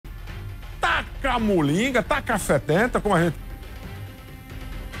tá camulinga, tá cafetenta, como a gente...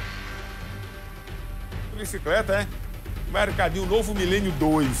 Bicicleta, é? Mercadinho Novo Milênio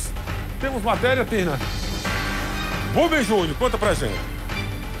 2. Temos matéria, Tina? Rubem Júnior, conta pra gente.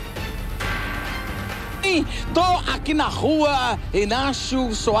 Tô aqui na rua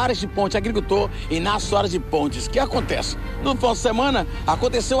Inácio Soares de Pontes, agricultor Inácio Soares de Pontes. O que acontece? No final de semana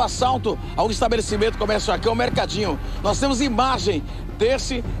aconteceu o assalto a um estabelecimento comercial aqui, o Mercadinho. Nós temos imagem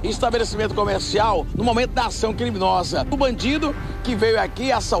desse estabelecimento comercial no momento da ação criminosa. O bandido que veio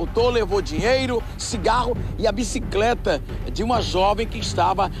aqui, assaltou, levou dinheiro, cigarro e a bicicleta de uma jovem que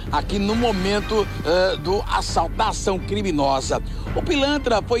estava aqui no momento do assalto, da ação criminosa. O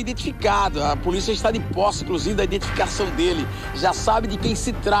pilantra foi identificado, a polícia está de posse, inclusive, da identificação dele. Já sabe de quem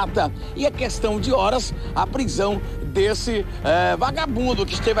se trata. E é questão de horas a prisão desse vagabundo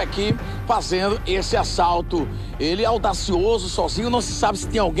que esteve aqui fazendo esse assalto. Ele é audacioso, sozinho, não se sabe se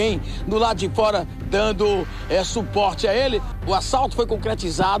tem alguém do lado de fora dando suporte a ele. O assalto foi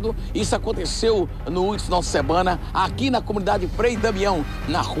concretizado, isso aconteceu no último final de semana, aqui na comunidade Frei Damião,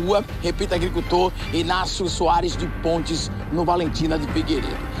 na rua, repito, agricultor Inácio Soares de Pontes, no Valentina de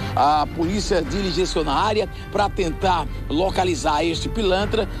Figueiredo. A polícia diligenciou na área para tentar localizar este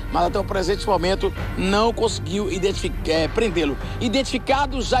pilantra, mas até o presente momento não conseguiu prendê-lo.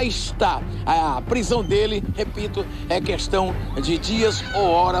 Identificado já está. A prisão dele, repito, é questão de dias ou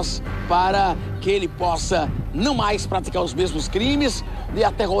horas para que ele possa não mais praticar os mesmos crimes de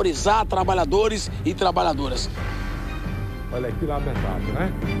aterrorizar trabalhadores e trabalhadoras. Olha que lamentável,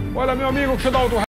 né? Olha, meu amigo, que dá o